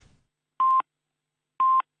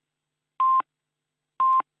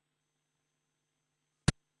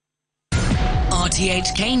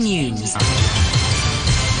RTHK News.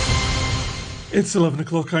 It's 11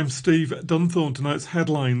 o'clock. I'm Steve Dunthorne. Tonight's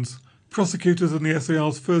headlines. Prosecutors in the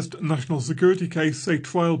SAR's first national security case say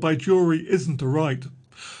trial by jury isn't a right.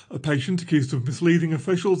 A patient accused of misleading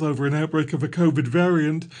officials over an outbreak of a COVID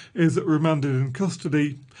variant is remanded in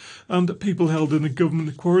custody. And people held in a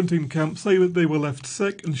government quarantine camp say that they were left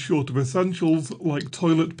sick and short of essentials like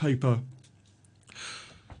toilet paper.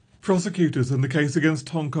 Prosecutors in the case against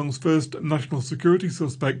Hong Kong's first national security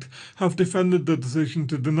suspect have defended the decision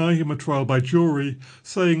to deny him a trial by jury,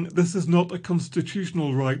 saying this is not a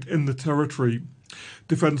constitutional right in the territory.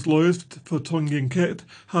 Defence lawyers for Tong Yin Kit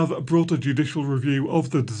have brought a judicial review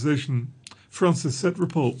of the decision. Francis Sitt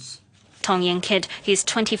reports. Tong Yin Kit, who's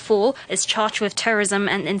 24, is charged with terrorism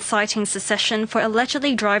and inciting secession for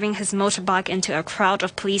allegedly driving his motorbike into a crowd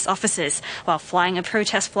of police officers while flying a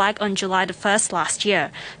protest flag on July the 1st last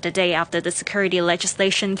year, the day after the security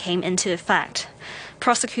legislation came into effect.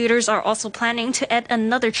 Prosecutors are also planning to add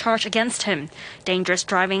another charge against him, dangerous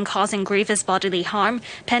driving causing grievous bodily harm,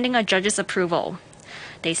 pending a judge's approval.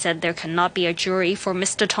 They said there cannot be a jury for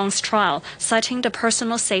Mr. Tong's trial, citing the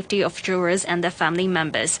personal safety of jurors and their family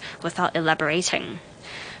members, without elaborating.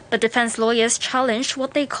 But defense lawyers challenged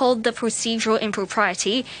what they called the procedural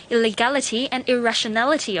impropriety, illegality, and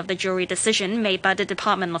irrationality of the jury decision made by the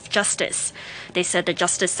Department of Justice. They said the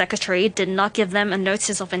Justice Secretary did not give them a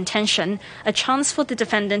notice of intention, a chance for the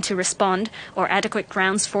defendant to respond, or adequate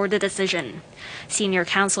grounds for the decision. Senior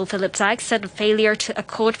counsel Philip Zack said the failure to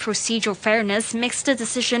accord procedural fairness makes the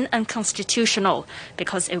decision unconstitutional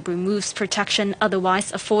because it removes protection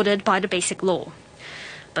otherwise afforded by the Basic Law.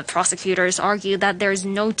 But prosecutors argue that there is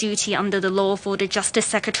no duty under the law for the Justice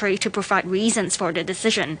Secretary to provide reasons for the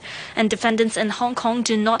decision, and defendants in Hong Kong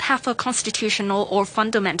do not have a constitutional or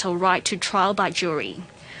fundamental right to trial by jury.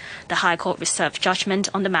 The High Court reserved judgment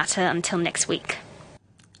on the matter until next week.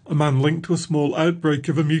 A man linked to a small outbreak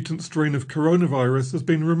of a mutant strain of coronavirus has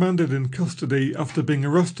been remanded in custody after being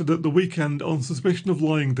arrested at the weekend on suspicion of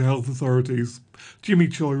lying to health authorities. Jimmy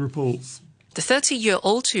Choi reports. The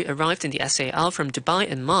 30-year-old who arrived in the SAR from Dubai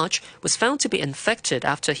in March was found to be infected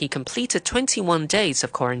after he completed 21 days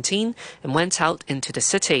of quarantine and went out into the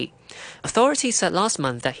city. Authorities said last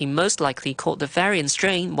month that he most likely caught the variant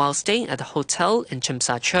strain while staying at a hotel in Tsim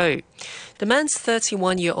Sha Tsui. The man's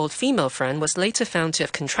 31-year-old female friend was later found to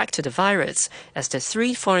have contracted the virus, as did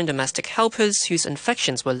 3 foreign domestic helpers whose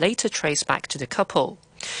infections were later traced back to the couple.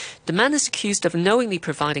 The man is accused of knowingly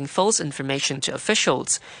providing false information to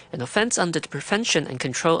officials, an offence under the Prevention and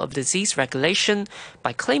Control of Disease Regulation,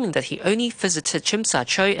 by claiming that he only visited Tsim Sha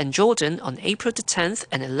Tsui and Jordan on April the 10th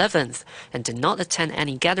and 11th and did not attend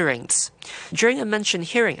any gatherings. During a mentioned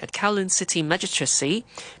hearing at Kowloon City Magistracy,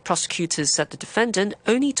 prosecutors said the defendant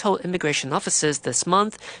only told immigration officers this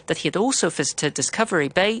month that he had also visited Discovery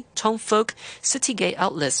Bay, Tong Fuk, Citygate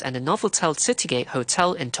Outlets and the Novotel Citygate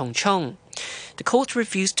Hotel in Tung Chung. The court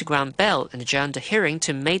refused to grant bail and adjourned the hearing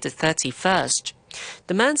to May the 31st.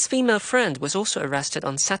 The man's female friend was also arrested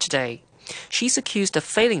on Saturday. She's accused of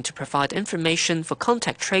failing to provide information for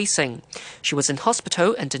contact tracing. She was in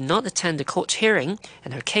hospital and did not attend the court hearing,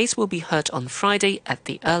 and her case will be heard on Friday at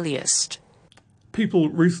the earliest. People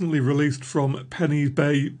recently released from Penny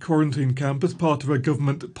Bay quarantine camp as part of a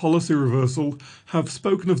government policy reversal have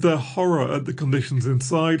spoken of their horror at the conditions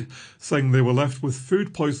inside, saying they were left with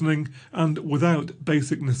food poisoning and without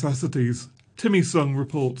basic necessities. Timmy Sung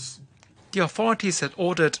reports. The authorities had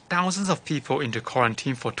ordered thousands of people into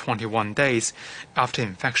quarantine for 21 days after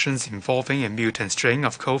infections involving a mutant strain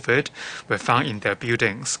of COVID were found in their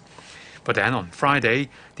buildings. But then on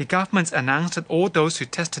Friday, the government announced that all those who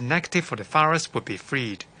tested negative for the virus would be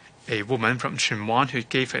freed. A woman from Tsuen Wan who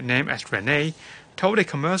gave her name as Renee told a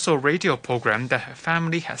commercial radio program that her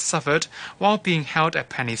family had suffered while being held at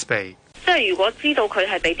Penny's Bay. If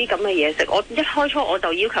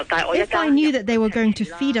I knew that they were going to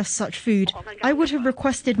feed us such food, I would have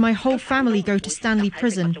requested my whole family go to Stanley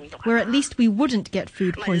Prison, where at least we wouldn't get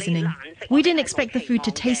food poisoning. We didn't expect the food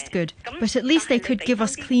to taste good, but at least they could give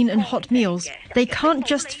us clean and hot meals. They can't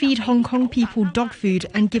just feed Hong Kong people dog food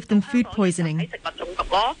and give them food poisoning.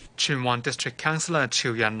 Tsuen Wan District Councillor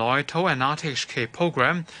Chiu Yan-loi told an RTHK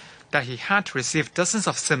program that he had received dozens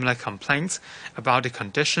of similar complaints about the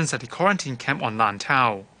conditions at the quarantine camp on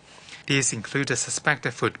Lantau. These included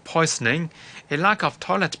suspected food poisoning, a lack of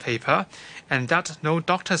toilet paper, and that no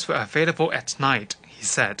doctors were available at night, he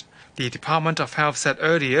said. The Department of Health said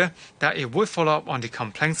earlier that it would follow up on the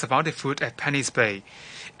complaints about the food at Penny's Bay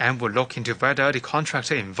and would look into whether the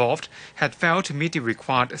contractor involved had failed to meet the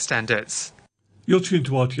required standards. You're tuned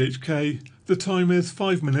to RTHK. The time is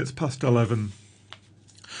 5 minutes past 11.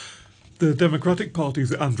 The Democratic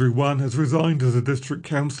Party's Andrew Wan has resigned as a district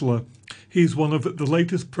councillor. He's one of the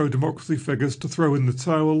latest pro-democracy figures to throw in the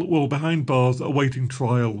towel while behind bars awaiting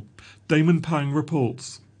trial. Damon Pang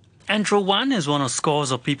reports. Andrew Wan is one of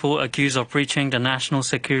scores of people accused of breaching the national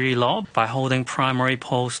security law by holding primary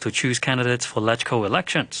polls to choose candidates for LegCo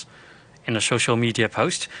elections. In a social media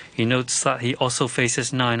post, he notes that he also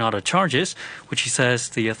faces 9 other charges, which he says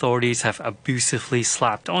the authorities have abusively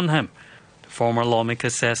slapped on him. The former lawmaker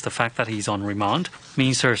says the fact that he's on remand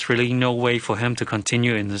means there's really no way for him to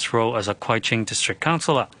continue in his role as a Kwai Ching district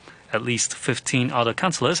councillor. At least 15 other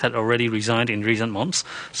councillors had already resigned in recent months,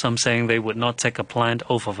 some saying they would not take a planned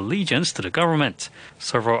oath of allegiance to the government.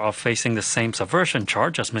 Several are facing the same subversion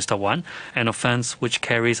charge as Mr. Wan, an offence which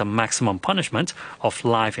carries a maximum punishment of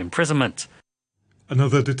life imprisonment.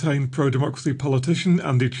 Another detained pro-democracy politician,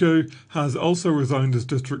 Andy Cho, has also resigned as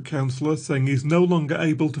district councillor, saying he's no longer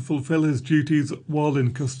able to fulfil his duties while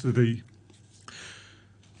in custody.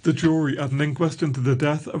 The jury at an inquest into the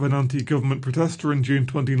death of an anti-government protester in June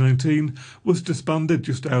 2019 was disbanded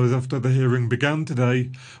just hours after the hearing began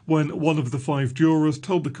today, when one of the 5 jurors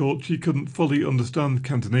told the court she couldn't fully understand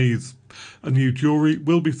Cantonese. A new jury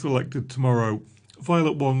will be selected tomorrow.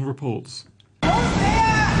 Violet Wong reports.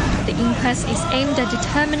 The inquest is aimed at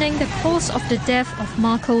determining the cause of the death of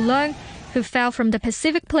Marco Leung, who fell from the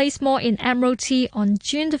Pacific Place Mall in Admiralty on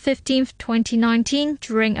June 15, 2019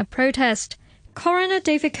 during a protest. Coroner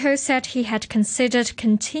David Koh said he had considered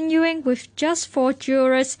continuing with just 4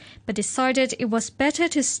 jurors, but decided it was better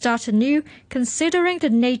to start anew considering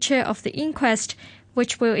the nature of the inquest,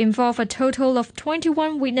 which will involve a total of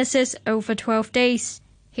 21 witnesses over 12 days.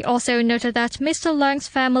 He also noted that Mr. Leung's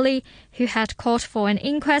family, who had called for an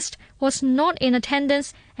inquest, was not in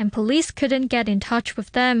attendance and police couldn't get in touch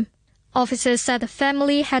with them. Officers said the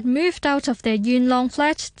family had moved out of their Yuen Long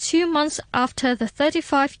flat 2 months after the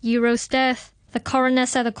 35-year-old's death. The coroner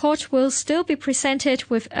said the court will still be presented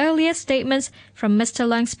with earlier statements from Mr.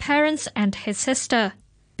 Leung's parents and his sister.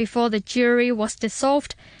 Before the jury was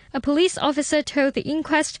dissolved, a police officer told the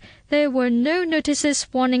inquest there were no notices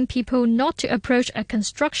warning people not to approach a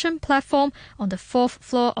construction platform on the 4th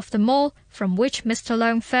floor of the mall from which Mr.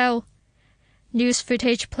 Leung fell. News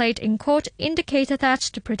footage played in court indicated that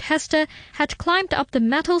the protester had climbed up the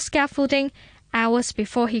metal scaffolding hours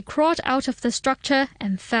before he crawled out of the structure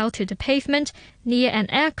and fell to the pavement near an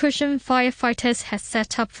air cushion firefighters had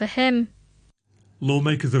set up for him.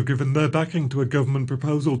 Lawmakers have given their backing to a government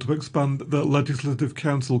proposal to expand the Legislative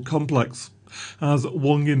Council complex. As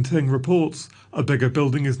Wong Yin-ting reports, a bigger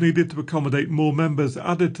building is needed to accommodate more members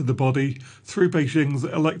added to the body through Beijing's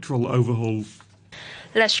electoral overhaul.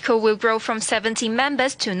 LegCo will grow from 70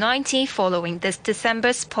 members to 90 following this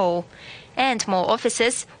December's poll, and more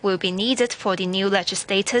offices will be needed for the new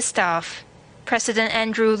legislative staff. President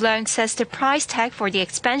Andrew Leung says the price tag for the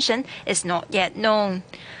expansion is not yet known,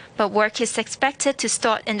 but work is expected to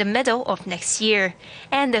start in the middle of next year,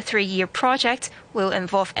 and the 3-year project will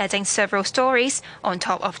involve adding several stories on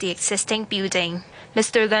top of the existing building.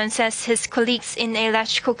 Mr. Leung says his colleagues in a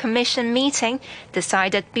LegCo commission meeting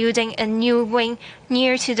decided building a new wing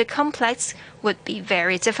near to the complex would be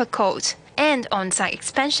very difficult, and on-site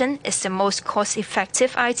expansion is the most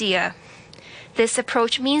cost-effective idea. This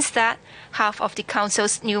approach means that half of the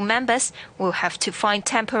council's new members will have to find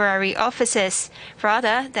temporary offices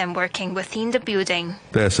rather than working within the building.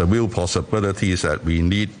 There's a real possibility that we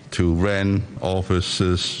need to rent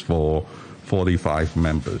offices for 45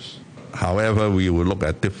 members. However, we will look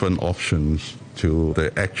at different options to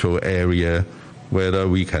the actual area, whether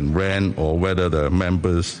we can rent or whether the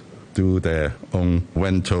members do their own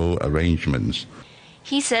rental arrangements.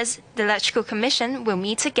 He says the LegCo Commission will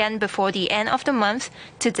meet again before the end of the month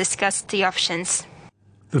to discuss the options.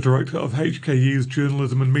 The director of HKU's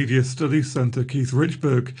Journalism and Media Studies Centre, Keith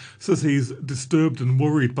Richburg, says he's disturbed and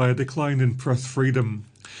worried by a decline in press freedom.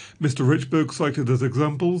 Mr. Richburg cited as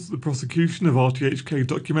examples the prosecution of RTHK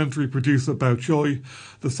documentary producer Bao Choi,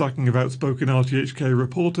 the sacking of outspoken RTHK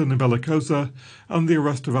reporter Nabella Kosa, and the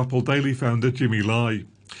arrest of Apple Daily founder Jimmy Lai.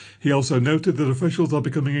 He also noted that officials are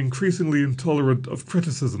becoming increasingly intolerant of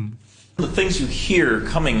criticism. The things you hear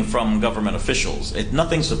coming from government officials,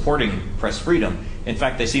 nothing supporting press freedom. In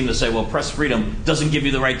fact, they seem to say, well, press freedom doesn't give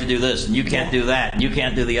you the right to do this, and you can't do that, and you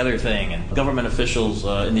can't do the other thing. And government officials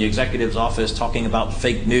in the executive's office talking about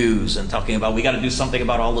fake news and talking about we got to do something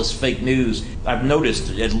about all this fake news. I've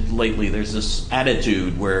noticed lately there's this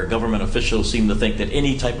attitude where government officials seem to think that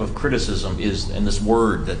any type of criticism is, and this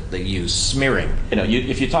word that they use, smearing.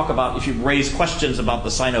 If you raise questions about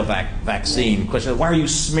the Sinovac vaccine, question, why are you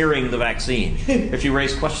smearing the vaccine? If you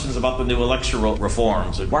raise questions about the new electoral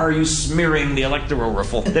reforms, why are you smearing the electoral electoral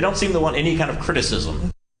reform. They don't seem to want any kind of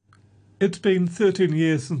criticism. It's been 13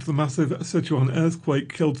 years since the massive Sichuan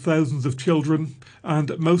earthquake killed thousands of children,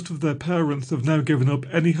 and most of their parents have now given up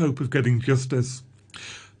any hope of getting justice.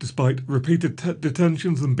 Despite repeated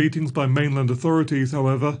detentions and beatings by mainland authorities,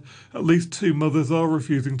 however, at least 2 mothers are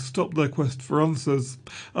refusing to stop their quest for answers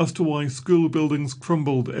as to why school buildings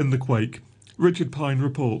crumbled in the quake. Richard Pine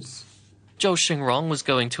reports. Zhou Xingrong was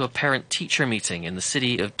going to a parent-teacher meeting in the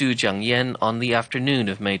city of Dujiangyan on the afternoon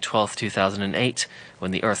of May 12, 2008, when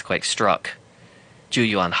the earthquake struck.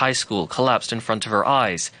 Juyuan High School collapsed in front of her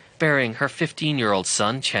eyes, burying her 15-year-old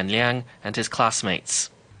son Chen Liang and his classmates.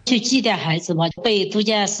 I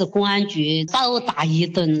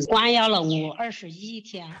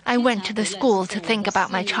went to the school to think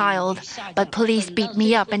about my child, but police beat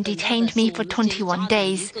me up and detained me for 21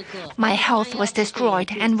 days. My health was destroyed,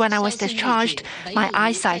 and when I was discharged, my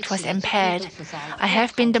eyesight was impaired. I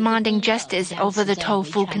have been demanding justice over the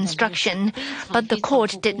tofu construction, but the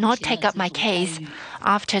court did not take up my case.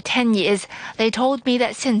 After 10 years, they told me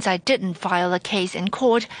that since I didn't file a case in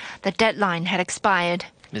court, the deadline had expired.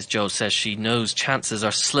 Ms. Zhou says she knows chances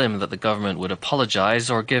are slim that the government would apologize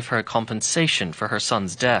or give her compensation for her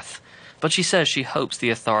son's death. But she says she hopes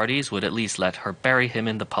the authorities would at least let her bury him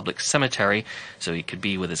in the public cemetery so he could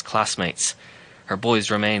be with his classmates. Her boy's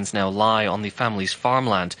remains now lie on the family's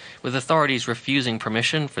farmland, with authorities refusing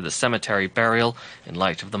permission for the cemetery burial in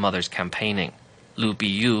light of the mother's campaigning. Lu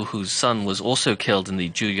Biyu, whose son was also killed in the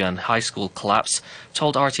Juyuan High School collapse,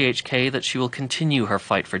 told RTHK that she will continue her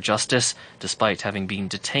fight for justice, despite having been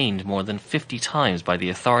detained more than 50 times by the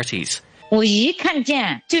authorities. Every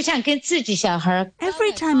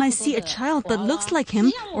time I see a child that looks like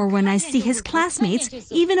him, or when I see his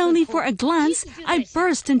classmates, even only for a glance, I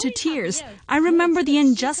burst into tears. I remember the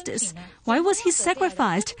injustice. Why was he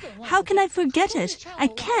sacrificed? How can I forget it? I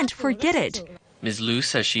can't forget it. Ms. Lu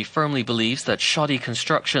says she firmly believes that shoddy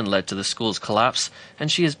construction led to the school's collapse,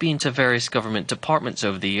 and she has been to various government departments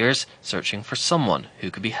over the years, searching for someone who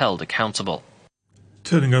could be held accountable.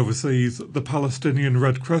 Turning overseas, the Palestinian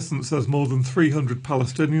Red Crescent says more than 300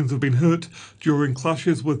 Palestinians have been hurt during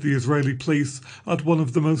clashes with the Israeli police at one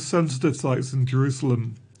of the most sensitive sites in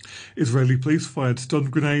Jerusalem. Israeli police fired stun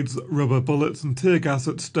grenades, rubber bullets and tear gas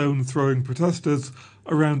at stone-throwing protesters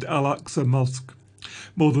around Al-Aqsa Mosque.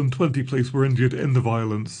 More than 20 police were injured in the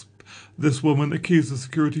violence. This woman accused the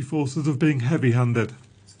security forces of being heavy-handed.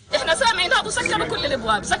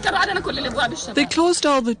 They closed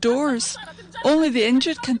all the doors. Only the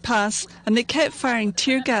injured can pass, and they kept firing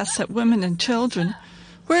tear gas at women and children.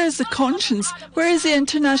 Where is the conscience? Where is the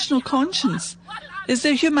international conscience? Is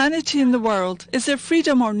there humanity in the world? Is there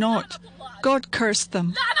freedom or not? God curse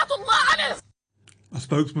them. A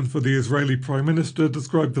spokesman for the Israeli Prime Minister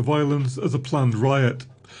described the violence as a planned riot.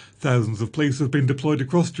 Thousands of police have been deployed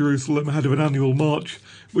across Jerusalem ahead of an annual march,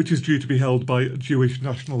 which is due to be held by Jewish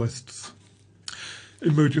nationalists.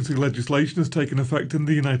 Emergency legislation has taken effect in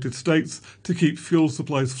the United States to keep fuel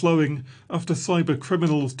supplies flowing after cyber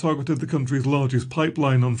criminals targeted the country's largest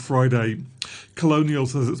pipeline on Friday. Colonial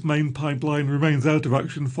says its main pipeline remains out of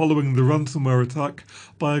action following the ransomware attack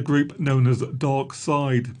by a group known as Dark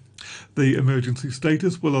Side. The emergency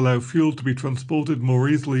status will allow fuel to be transported more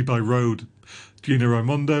easily by road. Gina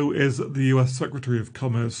Raimondo is the US Secretary of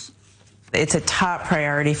Commerce. It's a top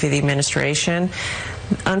priority for the administration.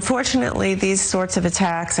 Unfortunately, these sorts of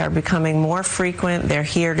attacks are becoming more frequent. They're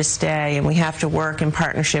here to stay, and we have to work in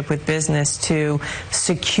partnership with business to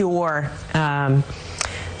secure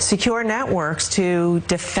networks to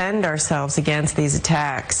defend ourselves against these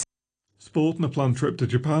attacks. Sport and a planned trip to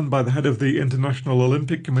Japan by the head of the International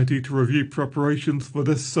Olympic Committee to review preparations for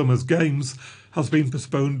this summer's Games has been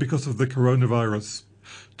postponed because of the coronavirus.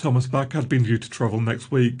 Thomas Bach had been due to travel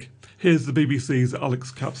next week. Here's the BBC's Alex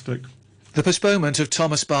Capstick. The postponement of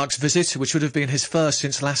Thomas Bach's visit, which would have been his first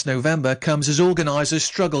since last November, comes as organisers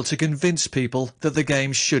struggle to convince people that the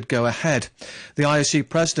Games should go ahead. The IOC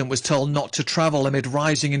president was told not to travel amid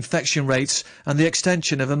rising infection rates and the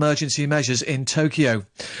extension of emergency measures in Tokyo.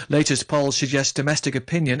 Latest polls suggest domestic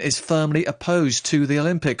opinion is firmly opposed to the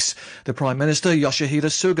Olympics. The Prime Minister, Yoshihide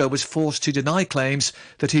Suga, was forced to deny claims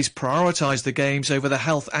that he's prioritised the Games over the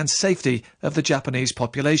health and safety of the Japanese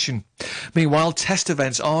population. Meanwhile, test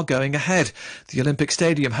events are going ahead. The Olympic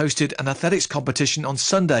Stadium hosted an athletics competition on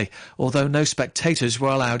Sunday, although no spectators were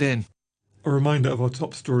allowed in. A reminder of our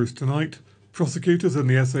top stories tonight. Prosecutors in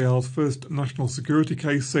the SAR's first national security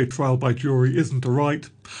case say trial by jury isn't a right.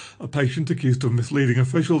 A patient accused of misleading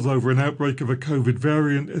officials over an outbreak of a COVID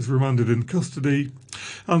variant is remanded in custody.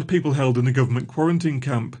 And people held in a government quarantine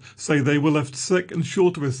camp say they were left sick and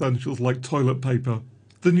short of essentials like toilet paper.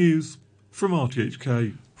 The news from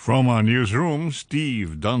RTHK. From our newsroom,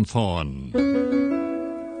 Steve Dunthorne.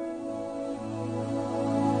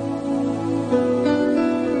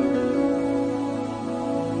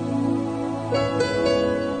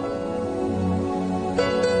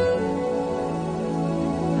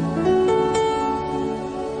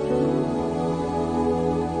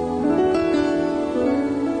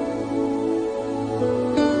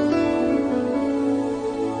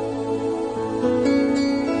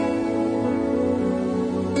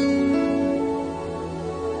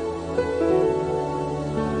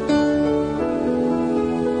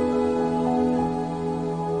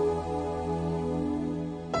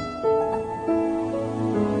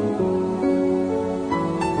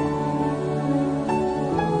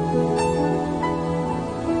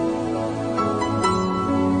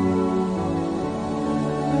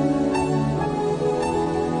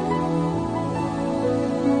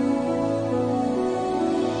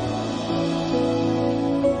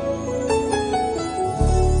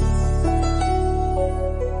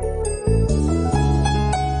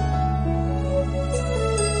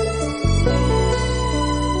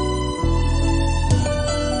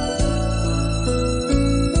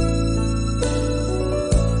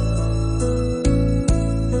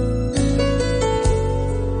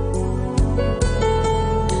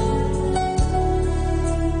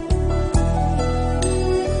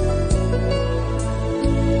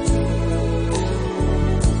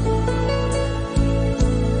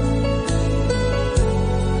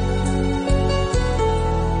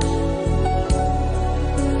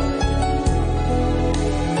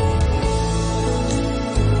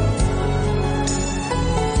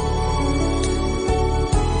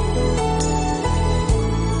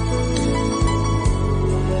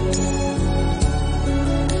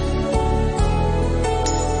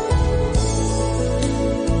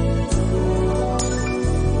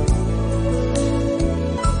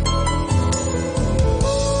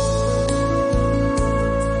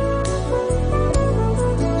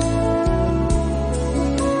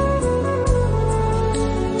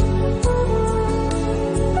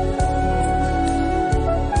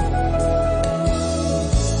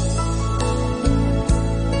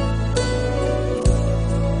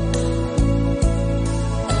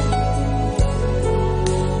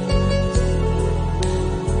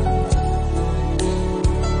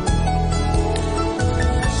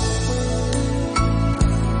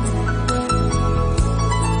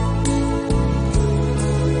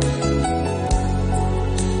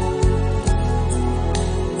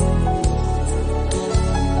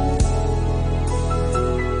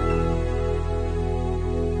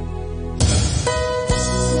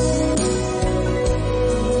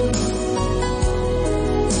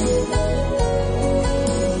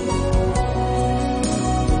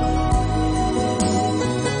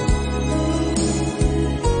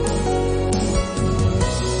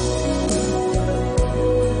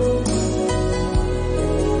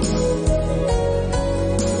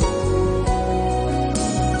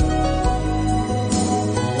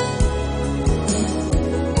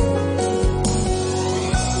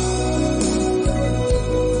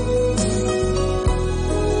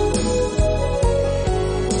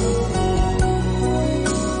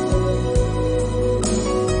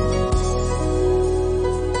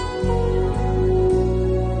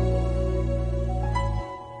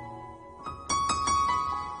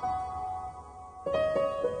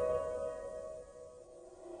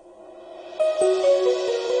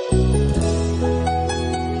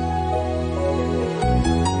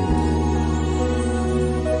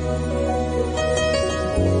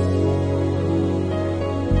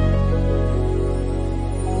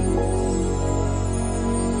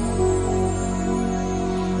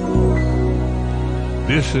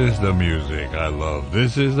 This is the music I love.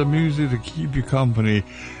 This is the music to keep you company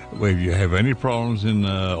if you have any problems in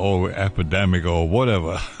or epidemic or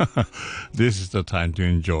whatever. This is the time to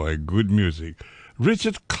enjoy good music.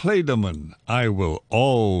 Richard Clayderman, I Will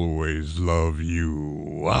Always Love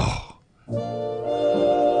You. Wow.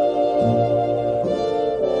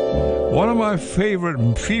 One of my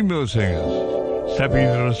favorite female singers, stepping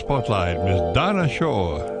into the spotlight, Miss Dinah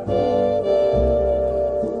Shore.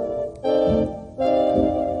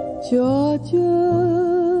 Georgia,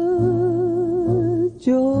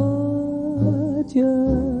 Georgia,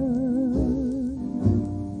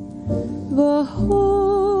 the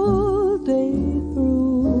whole day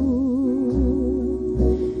through,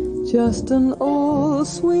 just an old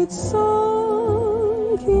sweet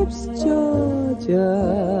song keeps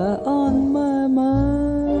Georgia on my mind.